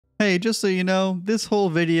Hey, just so you know, this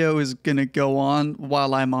whole video is gonna go on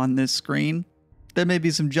while I'm on this screen. There may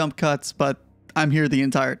be some jump cuts, but I'm here the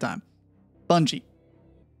entire time. Bungie,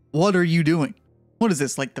 what are you doing? What is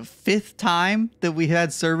this, like the 5th time that we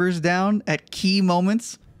had servers down at key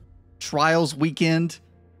moments? Trials weekend,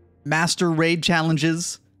 master raid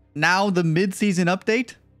challenges, now the mid-season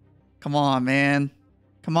update? Come on, man.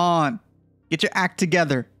 Come on. Get your act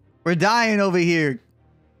together. We're dying over here.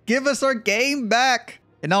 Give us our game back.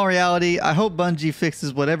 In all reality, I hope Bungie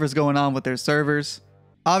fixes whatever's going on with their servers.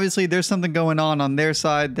 Obviously, there's something going on their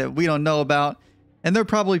side that we don't know about, and they're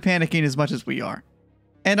probably panicking as much as we are.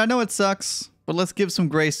 And I know it sucks, but let's give some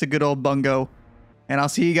grace to good old Bungo, and I'll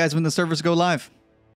see you guys when the servers go live.